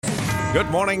Good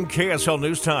morning. KSL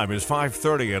News Time is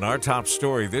 5:30, and our top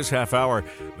story this half hour,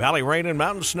 valley rain and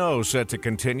mountain snow set to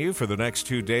continue for the next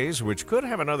 2 days, which could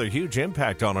have another huge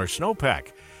impact on our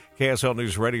snowpack. KSL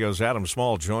News Radio's Adam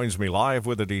Small joins me live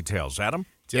with the details. Adam?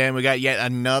 Dan, we got yet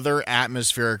another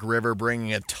atmospheric river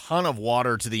bringing a ton of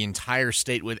water to the entire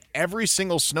state, with every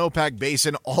single snowpack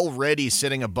basin already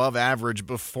sitting above average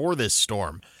before this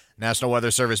storm. National Weather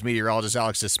Service meteorologist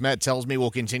Alex DeSmet tells me we'll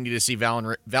continue to see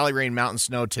valley rain mountain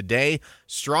snow today,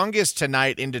 strongest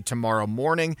tonight into tomorrow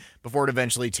morning, before it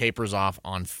eventually tapers off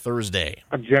on Thursday.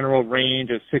 A general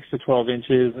range of 6 to 12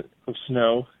 inches of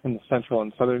snow in the central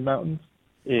and southern mountains,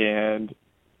 and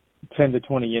 10 to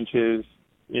 20 inches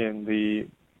in the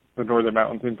northern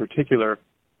mountains, in particular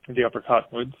in the upper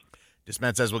cottonwoods.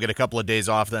 DeSmet says we'll get a couple of days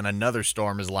off, then another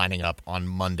storm is lining up on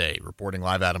Monday. Reporting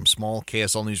live, Adam Small,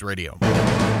 KSL News Radio.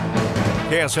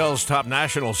 KSL's top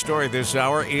national story this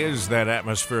hour is that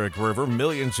atmospheric river.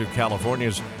 Millions of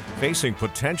Californians facing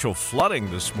potential flooding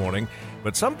this morning,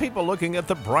 but some people looking at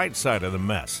the bright side of the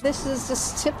mess. This is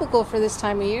just typical for this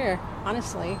time of year,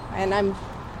 honestly, and I'm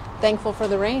thankful for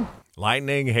the rain.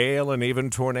 Lightning, hail, and even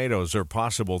tornadoes are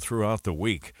possible throughout the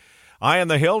week. Eye on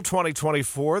the Hill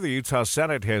 2024, the Utah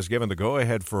Senate has given the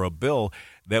go-ahead for a bill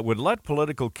that would let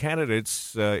political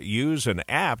candidates use an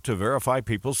app to verify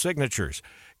people's signatures.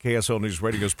 KSL News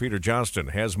Radio's Peter Johnston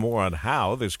has more on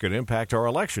how this could impact our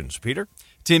elections. Peter?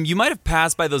 Tim, you might have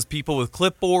passed by those people with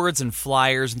clipboards and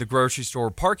flyers in the grocery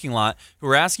store parking lot who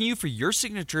are asking you for your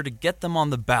signature to get them on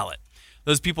the ballot.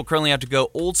 Those people currently have to go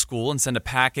old school and send a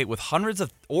packet with hundreds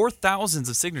of or thousands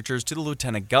of signatures to the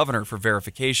lieutenant governor for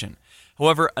verification.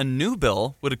 However, a new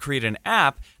bill would create an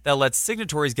app that lets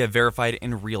signatories get verified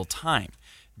in real time.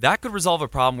 That could resolve a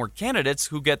problem where candidates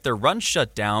who get their run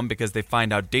shut down because they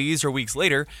find out days or weeks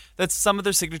later that some of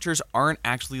their signatures aren't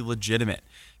actually legitimate.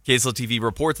 KSL TV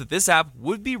reports that this app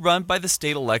would be run by the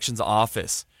state elections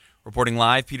office. Reporting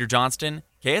live, Peter Johnston,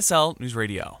 KSL News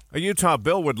Radio. A Utah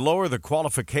bill would lower the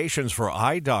qualifications for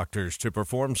eye doctors to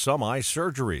perform some eye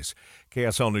surgeries.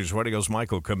 KSL News Radio's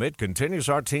Michael Commit continues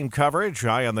our team coverage.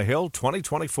 Eye on the Hill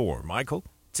 2024. Michael?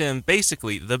 Tim,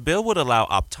 basically, the bill would allow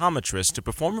optometrists to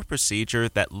perform a procedure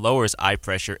that lowers eye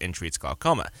pressure and treats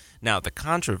glaucoma. Now, the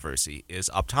controversy is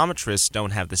optometrists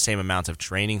don't have the same amount of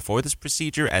training for this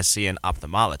procedure as, say, an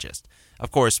ophthalmologist.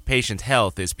 Of course, patient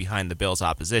health is behind the bill's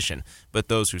opposition, but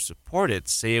those who support it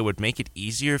say it would make it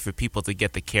easier for people to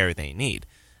get the care they need.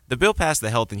 The bill passed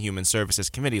the Health and Human Services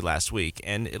Committee last week,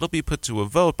 and it'll be put to a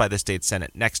vote by the state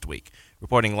Senate next week.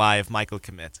 Reporting live, Michael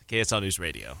Commit, KSL News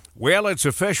Radio. Well, it's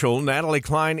official. Natalie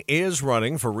Klein is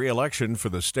running for re-election for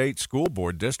the State School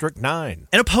Board District 9.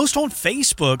 In a post on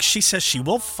Facebook, she says she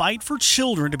will fight for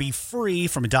children to be free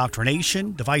from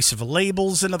indoctrination, divisive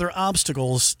labels, and other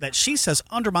obstacles that she says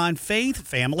undermine faith,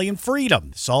 family, and freedom.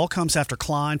 This all comes after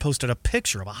Klein posted a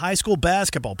picture of a high school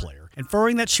basketball player,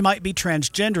 inferring that she might be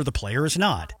transgender. The player is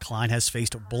not. Klein has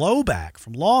faced blowback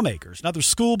from lawmakers and other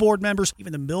school board members,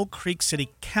 even the Mill Creek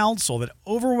City Council that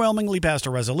overwhelmingly passed a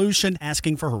resolution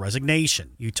asking for her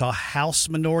resignation. Utah House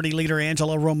Minority Leader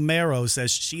Angela Romero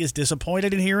says she is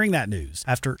disappointed in hearing that news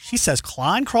after she says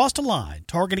Klein crossed a line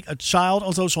targeting a child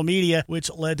on social media, which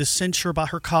led to censure by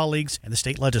her colleagues in the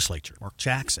state legislature. Mark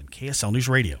Jackson, KSL News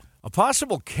Radio. A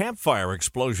possible campfire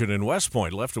explosion in West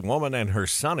Point left a woman and her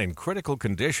son in critical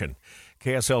condition.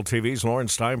 KSL TV's Lauren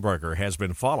Steinbrecher has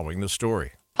been following the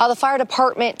story. The fire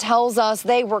department tells us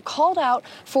they were called out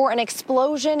for an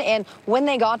explosion, and when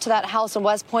they got to that house in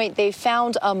West Point, they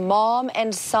found a mom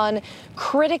and son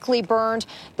critically burned.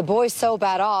 The boy's so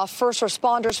bad off, first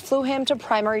responders flew him to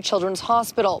Primary Children's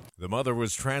Hospital. The mother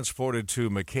was transported to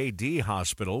McKay-D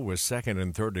Hospital with second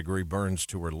and third degree burns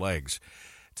to her legs.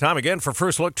 Time again for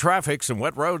First Look Traffic. Some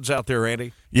wet roads out there,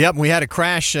 Andy. Yep, we had a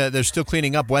crash. They're still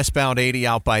cleaning up westbound 80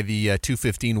 out by the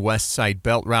 215 West Side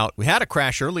Belt Route. We had a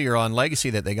crash earlier on Legacy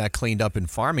that they got cleaned up in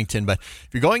Farmington. But if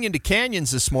you're going into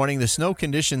canyons this morning, the snow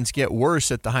conditions get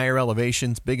worse at the higher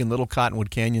elevations. Big and Little Cottonwood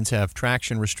Canyons have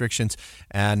traction restrictions,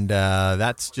 and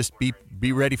that's just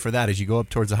be ready for that as you go up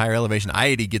towards the higher elevation.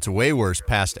 I-80 gets way worse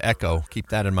past Echo. Keep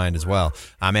that in mind as well.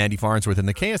 I'm Andy Farnsworth in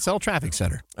the KSL Traffic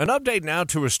Center. An update now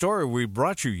to a story we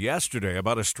brought you yesterday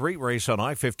about a street race on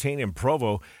I-15 in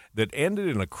Provo that ended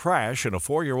in a crash and a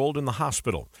 4-year-old in the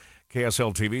hospital.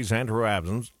 KSL TV's Andrew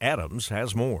Adams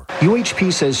has more.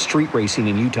 UHP says street racing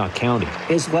in Utah County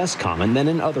is less common than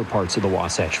in other parts of the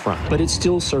Wasatch Front, but it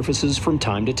still surfaces from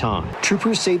time to time.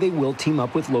 Troopers say they will team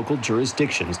up with local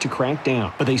jurisdictions to crack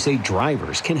down, but they say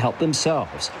drivers can help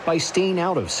themselves by staying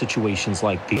out of situations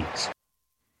like these.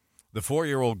 The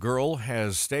 4-year-old girl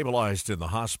has stabilized in the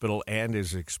hospital and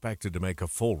is expected to make a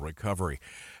full recovery.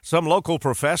 Some local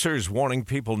professors warning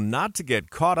people not to get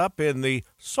caught up in the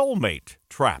soulmate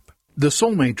trap. The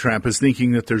soulmate trap is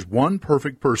thinking that there's one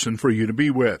perfect person for you to be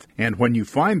with, and when you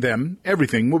find them,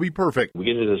 everything will be perfect. We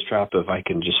get into this trap of I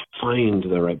can just find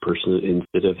the right person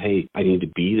instead of, hey, I need to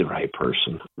be the right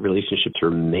person. Relationships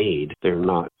are made, they're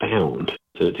not found.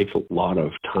 So it takes a lot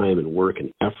of time and work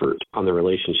and effort on the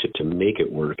relationship to make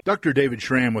it work. Dr. David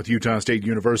Schramm with Utah State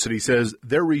University says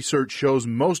their research shows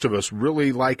most of us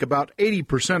really like about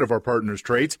 80% of our partner's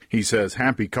traits. He says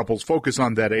happy couples focus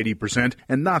on that 80%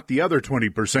 and not the other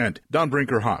 20%. Don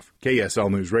Brinkerhoff, KSL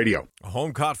News Radio. A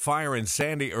home caught fire in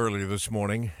Sandy earlier this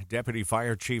morning. Deputy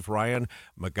Fire Chief Ryan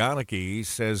McGonigal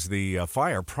says the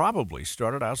fire probably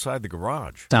started outside the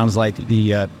garage. Sounds like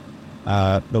the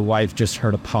wife just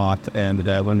heard a pop, and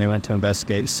when they went to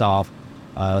investigate, saw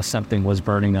something was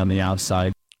burning on the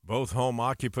outside. Both home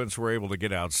occupants were able to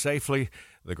get out safely.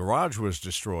 The garage was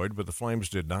destroyed, but the flames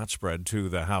did not spread to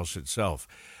the house itself.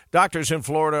 Doctors in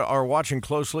Florida are watching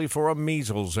closely for a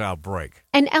measles outbreak.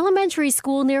 An elementary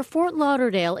school near Fort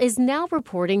Lauderdale is now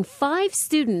reporting 5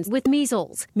 students with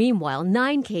measles. Meanwhile,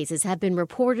 9 cases have been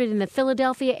reported in the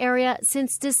Philadelphia area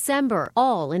since December,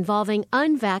 all involving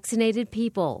unvaccinated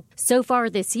people. So far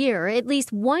this year, at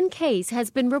least 1 case has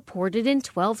been reported in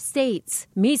 12 states.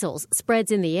 Measles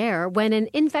spreads in the air when an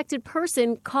infected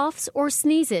person coughs or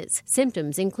sneezes.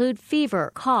 Symptoms include fever,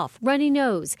 cough, runny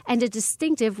nose, and a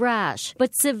distinctive rash.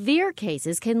 But severe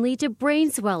cases can lead to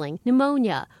brain swelling,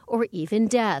 pneumonia, or even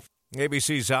death.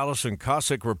 ABC's Allison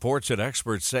Cossack reports that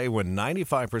experts say when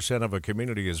 95% of a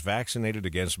community is vaccinated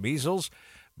against measles,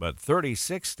 but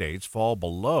 36 states fall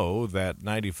below that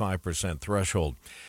 95% threshold.